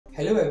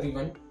Hello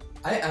everyone,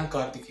 I am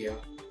Karthikeya.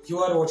 You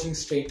are watching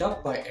Straight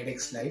Up by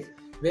edX Live,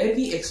 where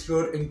we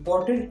explore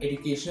important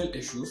educational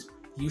issues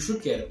you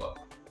should care about.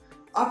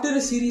 After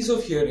a series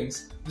of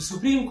hearings, the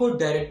Supreme Court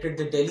directed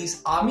the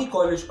Delhi's Army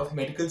College of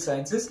Medical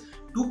Sciences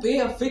to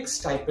pay a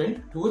fixed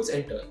stipend to its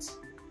interns.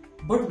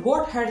 But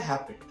what had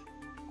happened?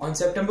 On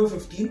September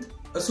 15th,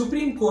 a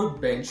Supreme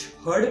Court bench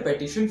heard a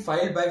petition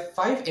filed by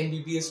 5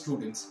 MBBS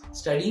students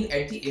studying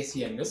at the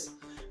ACMS,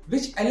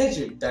 which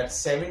alleged that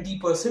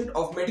 70%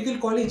 of medical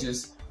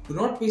colleges do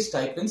not pay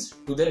stipends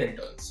to their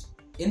interns.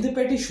 In the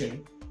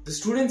petition, the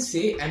students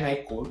say, and I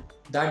quote,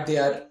 that they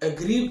are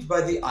aggrieved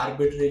by the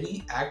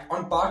arbitrary act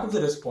on part of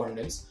the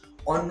respondents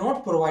on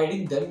not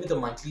providing them with a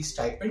monthly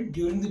stipend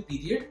during the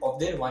period of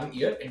their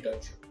 1-year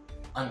internship.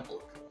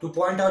 Unquote. To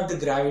point out the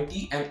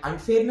gravity and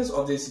unfairness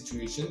of their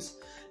situations,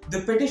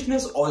 the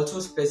petitioners also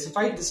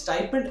specified the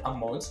stipend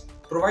amounts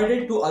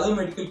provided to other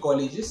medical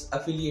colleges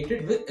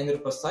affiliated with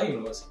Indraprastha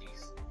universities.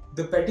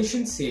 The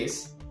petition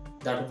says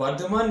that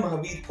Vardhaman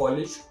Mahabir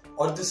College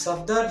or the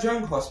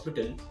Safdarjung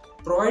Hospital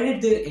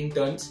provided their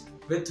interns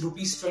with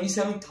Rs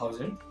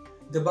 27,000,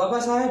 the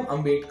Babasaheb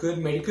Ambedkar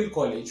Medical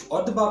College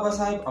or the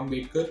Babasaheb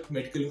Ambedkar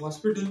Medical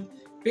Hospital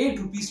paid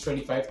Rs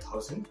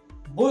 25,000,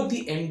 both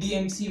the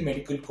MDMC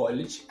Medical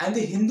College and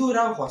the Hindu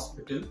Rao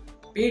Hospital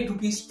paid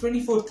Rs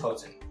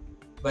 24,000,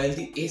 while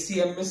the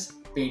ACMS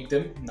paid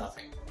them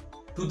nothing.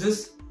 To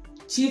this,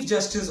 Chief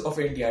Justice of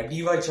India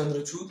D. Y.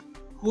 Chandrachud,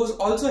 who was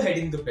also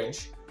heading the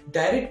bench,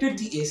 directed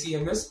the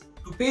ACMS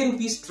to pay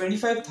Rs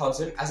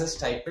 25,000 as a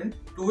stipend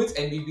to its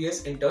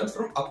MBBS interns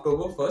from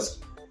October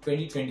 1st,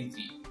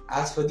 2023,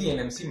 as per the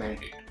NMC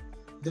mandate.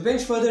 The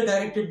bench further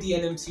directed the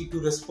NMC to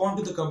respond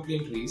to the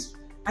complaint raised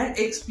and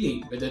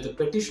explain whether the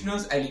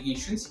petitioner's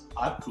allegations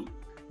are true.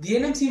 The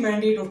NMC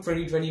mandate of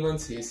 2021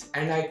 says,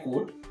 and I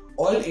quote,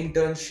 all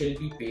interns shall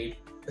be paid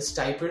a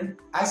stipend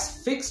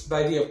as fixed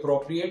by the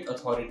appropriate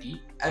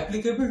authority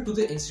applicable to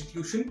the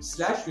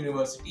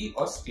institution/university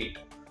or state,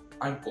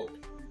 unquote.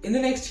 In the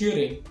next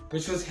hearing,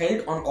 which was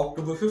held on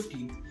October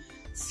 15th,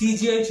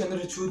 CJI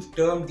Chandrachud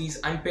termed these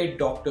unpaid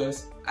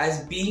doctors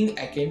as being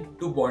akin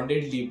to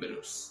bonded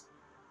labourers.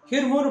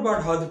 Hear more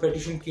about how the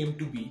petition came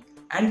to be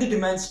and the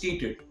demands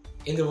stated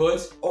in the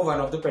words of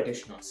one of the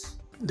petitioners.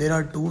 There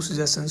are two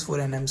suggestions for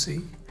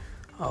NMC.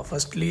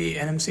 Firstly,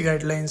 NMC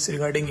guidelines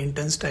regarding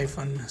intern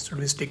stipend should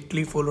be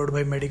strictly followed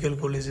by medical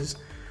colleges,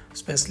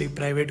 especially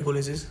private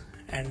colleges,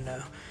 and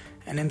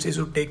NMC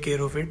should take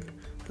care of it.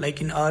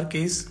 Like in our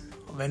case,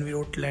 when we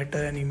wrote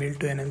letter and email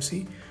to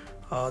NMC,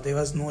 there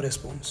was no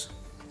response.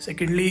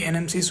 Secondly,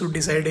 NMC should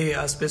decide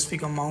a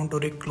specific amount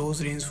or a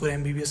close range for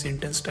MBBS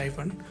intern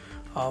stipend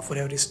for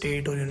every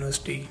state or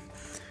university.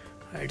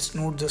 It's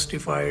not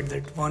justified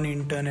that one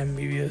intern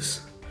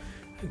MBBS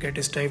get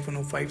a stipend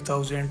of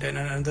 5,000 and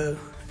another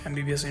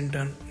MBBS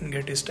intern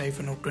get a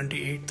stipend of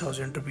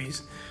 28,000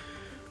 rupees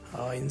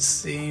in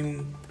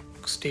same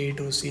state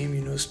or same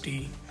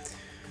university,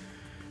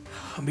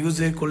 because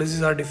their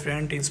colleges are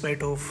different in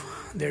spite of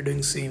they're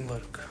doing same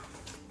work.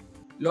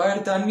 Lawyer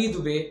Tanvi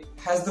Dubey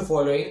has the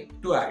following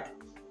to add.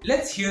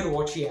 Let's hear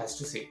what she has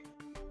to say.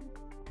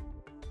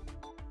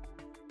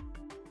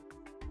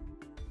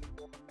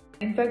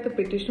 In fact, the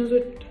petitioners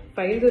would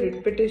file the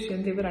writ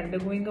petition. They were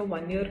undergoing a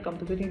 1-year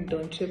compulsory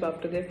internship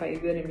after their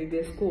 5-year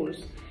MBBS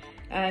course.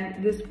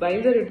 And this,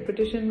 while the writ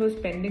petition was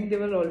pending, they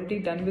were already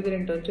done with their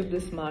internship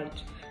this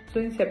March. So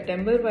in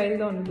September, while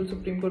the Honorable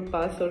Supreme Court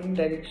passed certain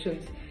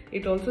directions,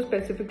 it also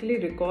specifically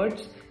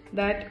records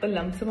that a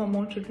lump sum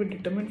amount should be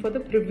determined for the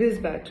previous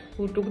batch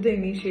who took the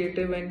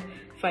initiative and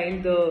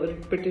filed the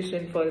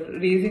petition for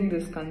raising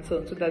this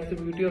concern. So that's the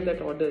beauty of that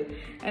order.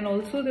 And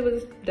also there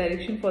was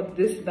direction for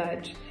this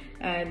batch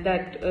and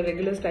that a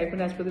regular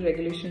stipend as per the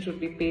regulation should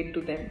be paid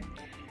to them.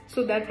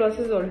 So that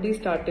process already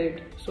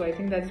started. So I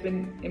think that's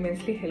been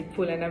immensely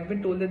helpful, and I've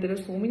been told that there are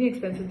so many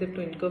expenses they have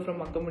to incur, from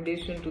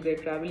accommodation to their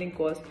travelling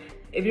costs.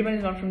 Everyone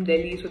is not from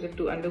Delhi, so they have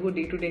to undergo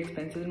day-to-day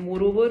expenses.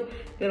 Moreover,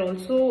 they're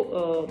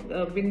also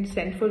been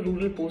sent for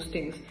rural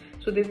postings,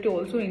 so they have to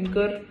also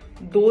incur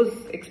those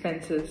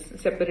expenses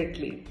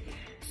separately.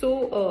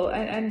 So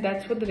and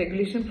that's what the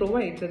regulation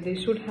provides, and they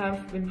should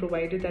have been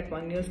provided that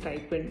 1-year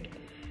stipend.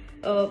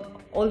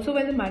 Also,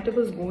 when the matter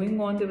was going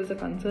on, there was a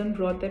concern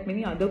brought that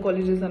many other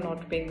colleges are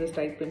not paying the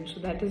stipend. So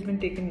that has been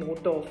taken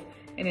note of,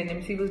 and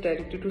NMC was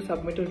directed to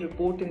submit a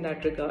report in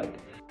that regard.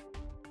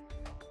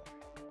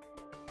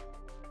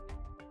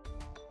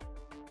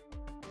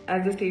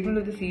 As the statement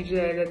of the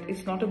CJI, that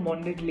it's not a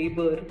bonded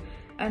labor,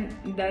 and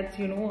that's,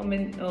 very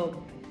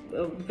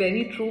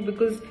true,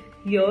 because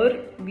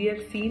here we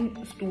have seen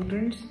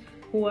students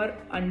who are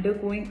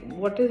undergoing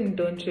what is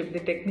internship.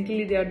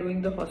 They are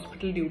doing the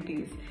hospital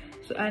duties.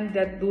 So, and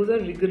that those are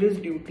rigorous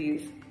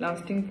duties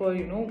lasting for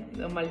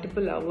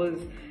multiple hours.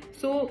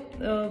 So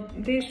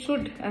they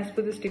should, as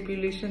per the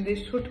stipulation, they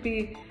should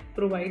be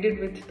provided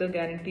with the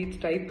guaranteed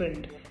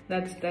stipend.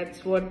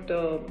 That's what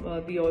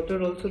the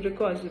order also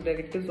records, the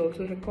directives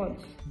also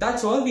records.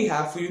 That's all we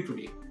have for you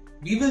today.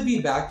 We will be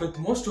back with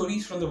more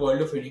stories from the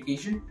world of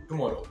education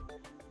tomorrow.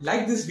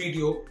 Like this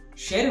video,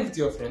 share it with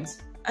your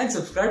friends, and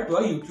subscribe to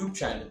our YouTube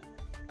channel.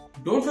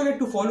 Don't forget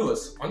to follow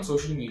us on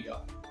social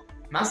media.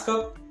 Mask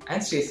up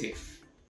and stay safe.